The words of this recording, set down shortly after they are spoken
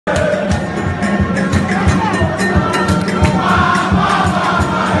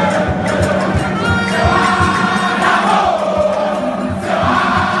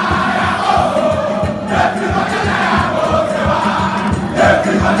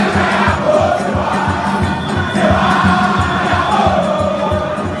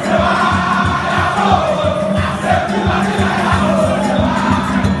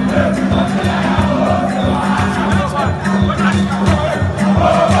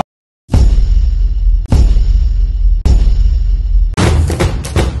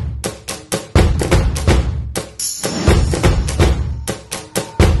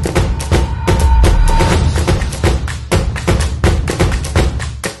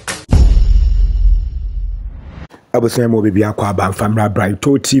Abusia mo bibi akwa ba famra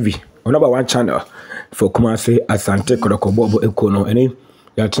Brighto TV. On number 1 channel for Kumasi Asante Kotoko Bobo Ekono any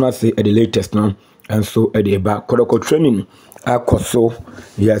ya tuna say the latest no and so at the back Kotoko training akoso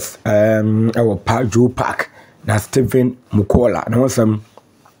yes our Paju Park na Stephen Mukwala na want some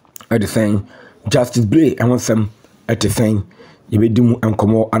at the saying Justice Blay and want some at the saying you be do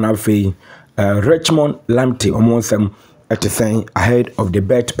enkomo anafe Richmond Lamptey want some at the saying ahead of the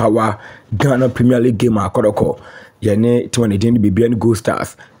Bet Power Ghana Premier League game Kotoko yene timane din bibian Go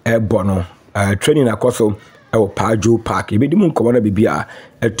Stars bono training akoso Paju Park ibedi mu nkomo na bibia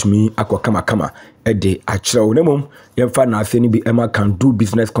atumi akokama kama de achrew nemum yemfa na ase ni bi ema can do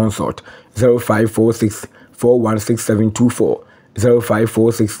business consult 0546 416724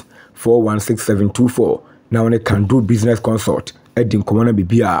 0546 416724 now one can do business consult edi nkomo na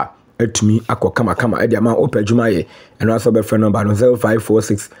bibia atumi akokama kama edi ama opejuma ye eno aso be friend number no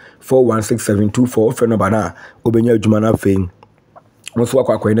 0546 416724 friend number na obenya adwuma na fein onso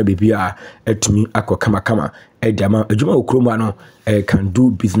akwa na bibia atumi akokama kama edi ama adwuma okroma no can do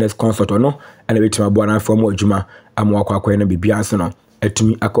business consult no ena betima bo na form adwuma ama akwa na bibia nso no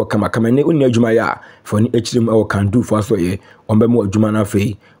atumi akokama kama ne onni adwuma ya for ni echirim e can do for so ye ombe mo adwuma na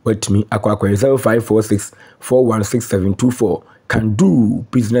fei watumi akwa 0546 416724 can do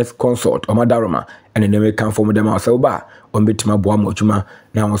business consult or madaroma and then we can form them ourselves ba on betima boa modwuma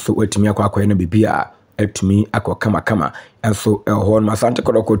na also wetimi akwa na bibia etumi akwa kama and so hon masante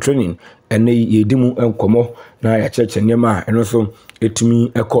Kotoko training ene yedimu enkomo na ya cheche nyema eno so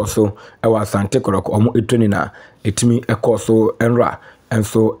etumi ekoso ewa asante Kotoko omo training na etumi ekoso enra and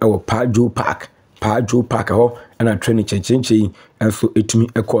so ewo Paju Park ho na training chenchenche and so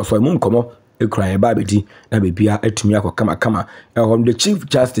etumi ekoso emu nkomo ekran babedi na bebia etumi akwa kama the Chief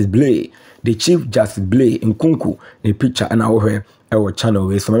Justice Blay nkunku ne picture na wohwe ewo channel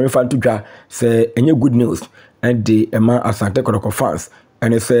we so me fan to dwa say enye good news and the ema asante Kotoko fans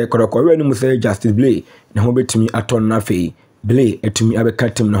and say Kotoko we ni mu say Justice Blay na ho betumi aton na fei Blay etumi abeka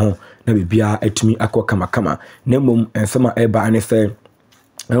tim na ho na bebia etumi akwa kama na mum ensema eba ane say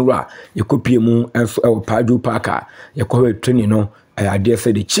nra yekopie mu enso ewo Paju Park yekowe training no I dare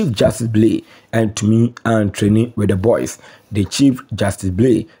say the Chief Justice Blay and to me and training with the boys. The Chief Justice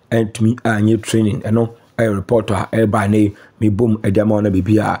Blay and to me and training and no I report to her by name me boom a diamond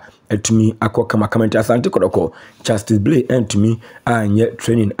bibia and to me akwa kama asante Kotoko Justice Blay and to me and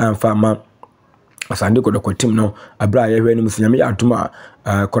training and farmer asante Kotoko team no abra ye hwe ni musinyame atuma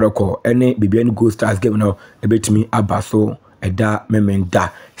Kotoko any bibian Go Stars game no ebetimi abaso eda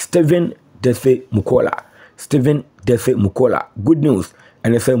memenda Stephen Mukwala good news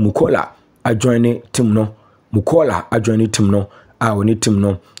and they say Mukwala a joining team no woni team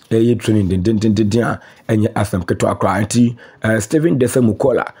no training din enye asam keto akra anti Stephen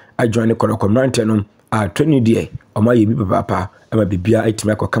Mukwala a joining Kotoko Mrante no a training die oma ye bi papa ama bibia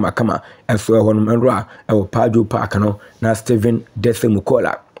etimi akwa kama enso ehonum enro a Paju Park no na Stephen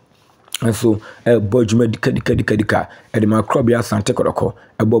Mukwala and so bojuma dika e ma krobia asante Kotoko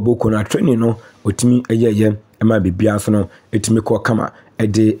boko na training no otimi eyeye ema bibia so no etimi ko kama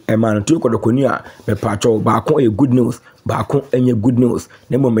de ema no to Kotoko ni a me pacho baako good news baako enye good news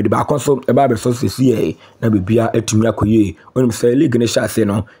na mo me de baako so eba be so sesi na bibia etimi akoye onim say league ne sha se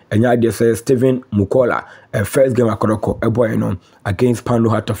no enya de say Stephen Mukwala first game Kotoko boy no against Pando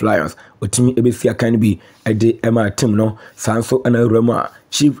Heart of Lions otimi ebesi akan bi de ema team no sanso ana rema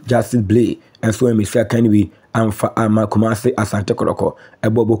Chief Justice Blay and so me say akan bi amfa ama Kumasi asante Kotoko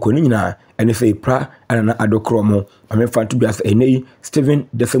boko ni nyina ene say pra ana adokro mo ame fan to bias enei Stephen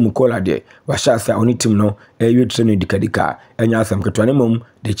Mukwala de wa sha say oni team no training dikadika enya asam ketwane mom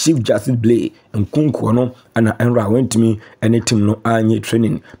the Chief Justice Blay nkunku no ana enra wentimi ene team no anye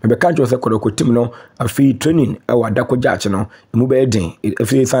training me ka njo say Kotoko team no afi training wa dakoja ache no mu be den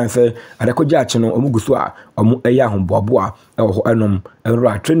afi san say adakoja ache no omuguso a omu eya homboaboa ho enom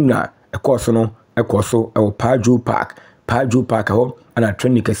enra training na ekoso no ekoso Paju Park ho ana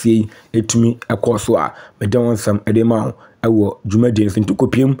training kasi etumi ekoso a medon sam edema ewo dwumadi nsintu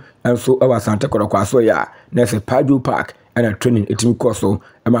kopiem enso ewa Asante Kotoko aso ya na se Paju Park ana training etumi koso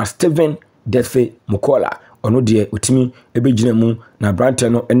ama Stephen Mukwala ono de otimi ebegina mu na brante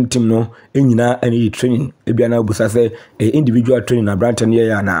no team no enyina ani training ebia na obusa se individual training na brante no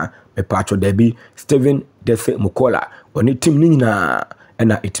ya na me pacho debi Stephen Mukwala oni team ni nyina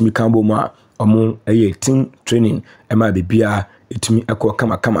na etimi kambo ma omo team training ema bibia etimi akwa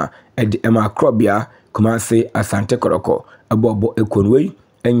kama edi ema krobia Kumasi asante Kotoko abobo ekonwei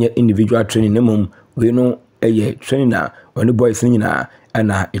enye individual training nemum we no training na oni boys nyina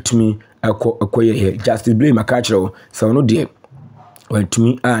na etimi akwa Justice Blay makachiro so no de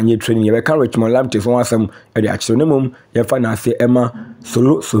wantumi anye training ye can Richmond Lamptey so wasem e de akire ne mum ye fa na ase ema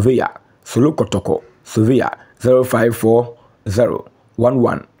solo surveyor solo kotoko surveyor 0540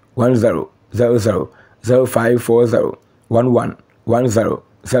 11 10 00 0540 11 10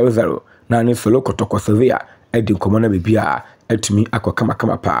 00 na ni solo kotoko surveyor e di nkomo na bibia atumi akokama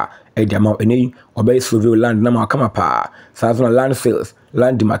kama pa e di ama eni obey survey land na ma kama pa sa land sales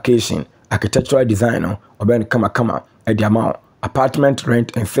land demarcation architectural design no obey kama e di ama apartment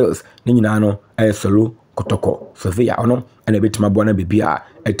rent and sales ni nyina no e solo kotoko surveyor ono ena betima bona bibia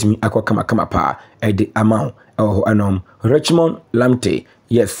atumi akokama pa e di ama Richmond Lamptey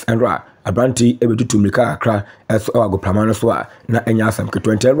yes enra abranti ebetutu mlika akra eso agopama no so a na enya asam ke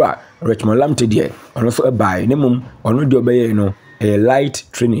 20 ra Richmond Lamptey de ono so e bai ne mum ono de obeye no a light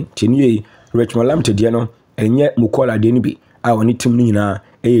training tini Richmond Lamptey de no enye Mukwala de ni bi a oni tim ni nyina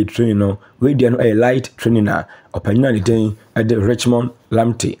e training no we de no a light training na opanyina ne den e de Richmond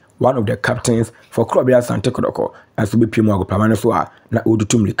Lamptey one of the captains for Krobia Sante Kotoko as we pimo agopama no so a na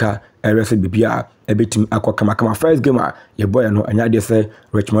odutu mlika erese bibia ebetim akokama first game a ye boy no anya de say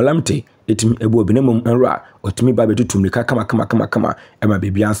Richmond Lamptey etimi ebu obinemum enra otimi ba betutu mlika kama ema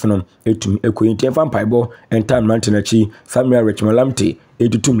bibia nsono etimi ekoyinti vampaibo entime mantenachi Samuel Richmond Lamptey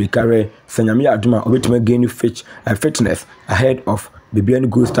etutu mlika re sanyame aduma obetimi gain fitness ahead of Bibian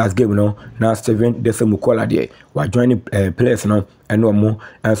Good Stars game no na Steven Dese Mukwala de wa join players no eno mo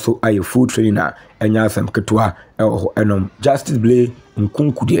so aye full trainer enya sam ketwa enom Justice Blay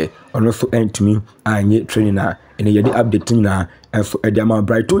nkunku de ono so entimi anye trainer na ene yedi update na enso ediama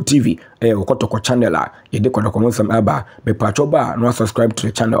Brighton TV Kotoko channel a yedi Kotoko monsam aba be patcho ba no subscribe to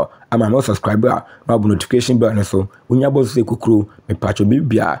the channel ama no subscribe a no notification bell no so unya bosse kukuru me patcho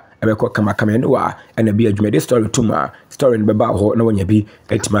bibia ebeko kama ene wa ene bi adwumede story tuma story no beba ho na wonya bi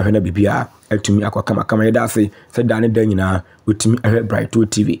etima hwe na bibia etumi akwa kama yeda ase se dane dan nyina utimi ehwe Brighton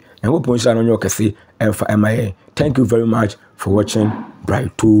TV na wo poncha no nyokese emfa emaye. Thank you very much for watching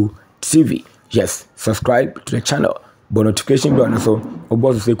Brighton TV. Yes, subscribe to the channel. But notification bell so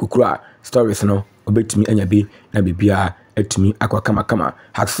oboso se kukura stories no obetimi anya bi na bibia etumi akwa kama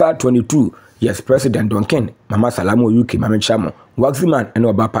Haksa 22. Yes, President Duncan Mama Salamu UK Mama Chamo Waximan and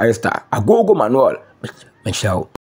Oba Paesta Agogo Manuel Michelle.